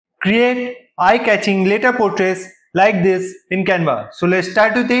create eye-catching letter portraits like this in Canva. So let's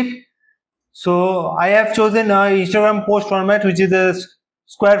start with it. So I have chosen a Instagram post format, which is a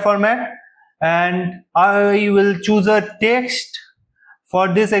square format, and I will choose a text. For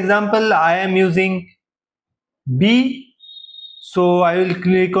this example, I am using B. So I will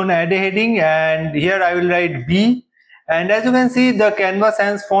click on add a heading, and here I will write B. And as you can see, the Canva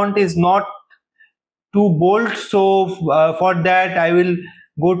Sans font is not too bold. So for that, I will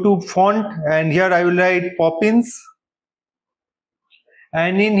go to font, and here I will write Poppins.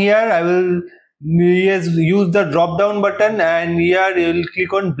 And in here I will use the drop down button, and here you will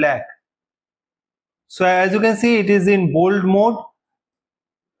click on black. So as you can see, it is in bold mode,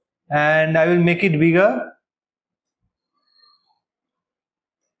 and I will make it bigger.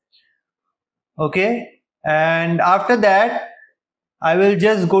 Okay, and after that I will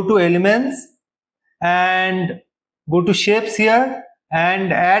just go to elements and go to shapes here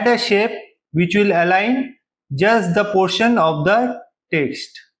and add a shape which will align just the portion of the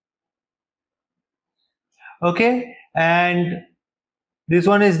text. Okay, and this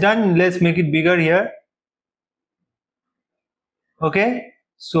one is done. Let's make it bigger here. Okay,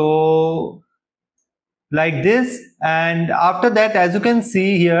 so like this, and after that, as you can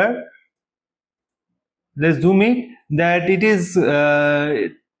see here, let's zoom it, that it is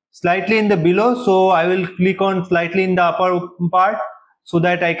slightly in the below, so I will click on slightly in the upper part so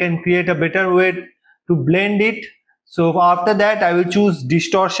that I can create a better way to blend it. So after that I will choose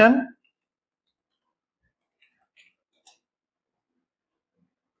distortion,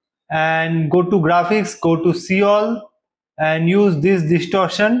 and go to graphics, go to see all, and use this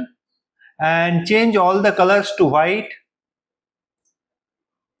distortion and change all the colors to white.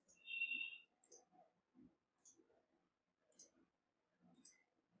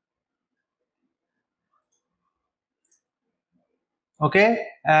 Okay,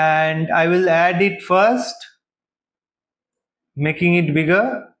 and I will add it first, making it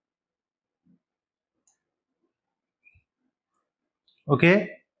bigger. Okay,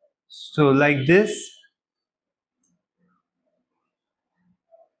 so like this.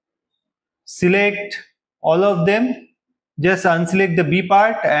 Select all of them, just unselect the B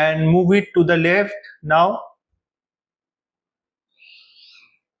part and move it to the left now.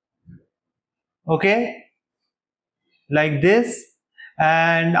 Okay, like this.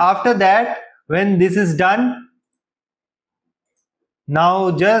 And after that, when this is done,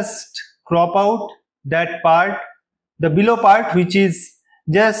 now just crop out that part, the below part, which is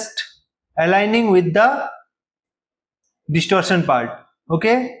just aligning with the distortion part.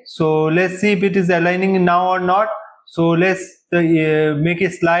 Okay, so let's see if it is aligning now or not. So let's make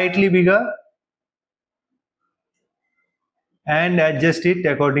it slightly bigger and adjust it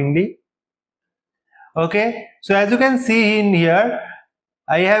accordingly. Okay, so as you can see in here,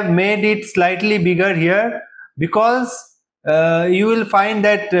 I have made it slightly bigger here because you will find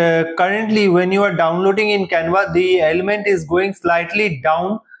that currently when you are downloading in Canva, the element is going slightly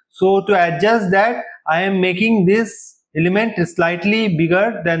down. So to adjust that, I am making this element slightly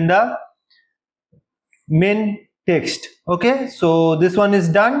bigger than the main text. Okay, so this one is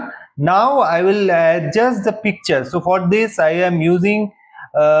done. Now I will adjust the picture. So for this I am using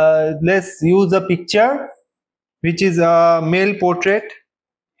let's use a picture which is a male portrait,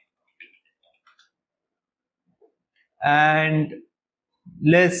 and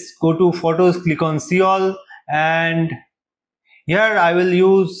let's go to photos, click on see all, and here I will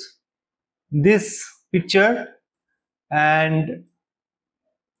use this picture and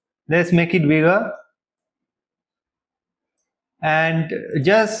let's make it bigger, and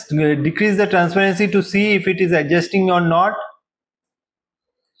just decrease the transparency to see if it is adjusting or not.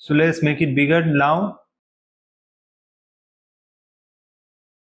 So let's make it bigger now.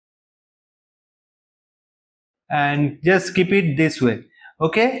 And just keep it this way.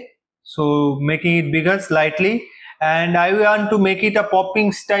 Okay, so making it bigger slightly, and I want to make it a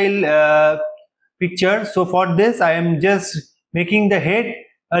popping style picture. So for this I am just making the head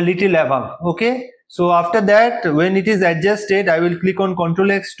a little above. Okay, so after that, when it is adjusted, I will click on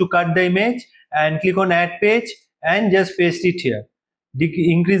Ctrl X to cut the image and click on add page and just paste it here.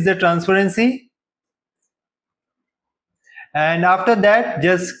 Increase the transparency, and after that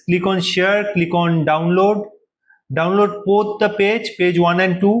just click on share, click on download both the page 1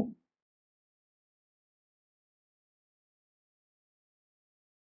 and 2.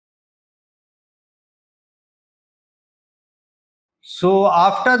 So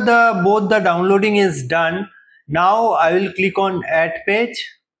after both the downloading is done, now I will click on add page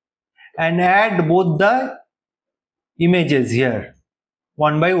and add both the images here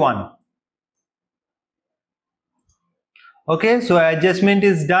one by one. Okay, so adjustment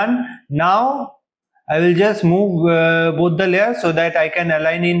is done. Now I will just move both the layers so that I can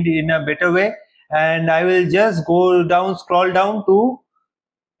align it in a better way, and I will just go down, scroll down to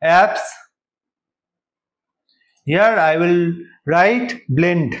apps. Here I will write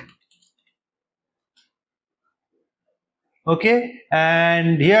blend. Okay,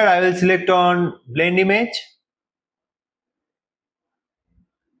 and here I will select on blend image,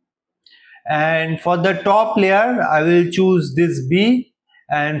 and for the top layer I will choose this B,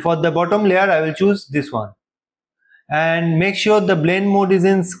 and for the bottom layer I will choose this one, and make sure the blend mode is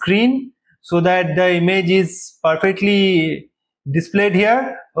in screen so that the image is perfectly displayed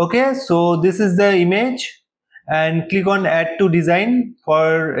here. Okay, so this is the image, and click on add to design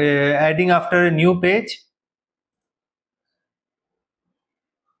for adding after a new page.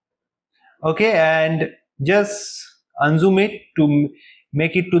 Okay, and just unzoom it to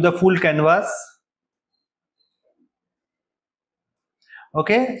make it to the full canvas.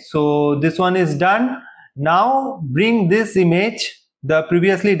 Okay, so this one is done. Now bring this image, the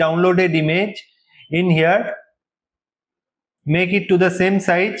previously downloaded image, in here, make it to the same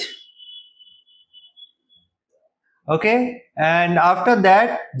size. Okay, and after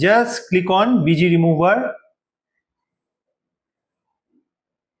that just click on BG remover,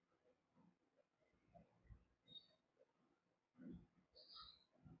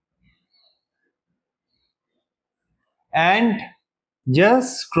 and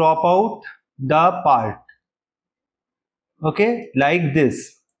just crop out the part. Okay, like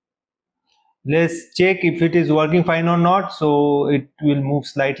this. Let's check if it is working fine or not. So it will move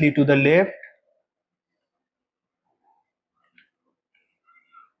slightly to the left.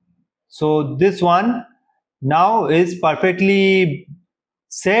 So this one now is perfectly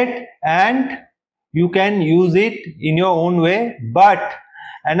set, and you can use it in your own way. But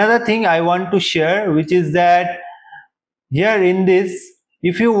another thing I want to share, which is that here in this,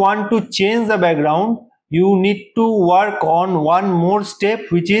 if you want to change the background, you need to work on one more step,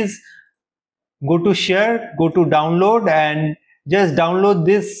 which is go to share, go to download, and just download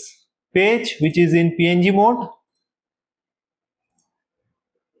this page which is in PNG mode.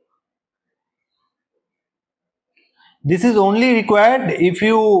 This is only required if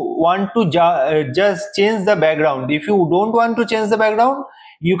you want to just change the background. If you don't want to change the background,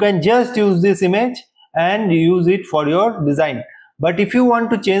 you can just use this image and use it for your design. But if you want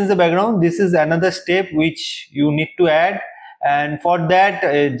to change the background, this is another step which you need to add, and for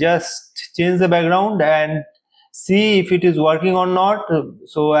that just change the background and see if it is working or not.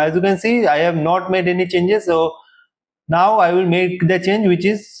 So as you can see, I have not made any changes. So now I will make the change, which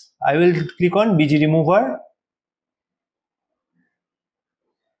is I will click on BG remover.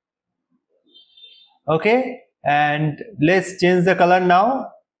 Okay, and let's change the color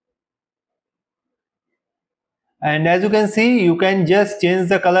now. And as you can see, you can just change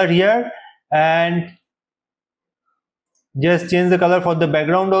the color here and just change the color for the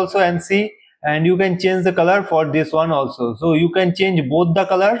background also, and see, and you can change the color for this one also. So you can change both the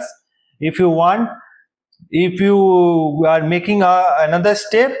colors if you want. If you are making another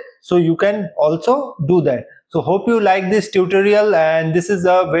step, so you can also do that. So hope you like this tutorial, and this is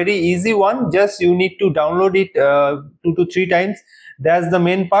a very easy one. Just you need to download it 2 to 3 times. That's the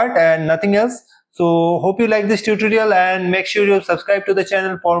main part and nothing else. So hope you like this tutorial, and make sure you subscribe to the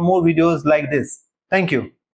channel for more videos like this. Thank you.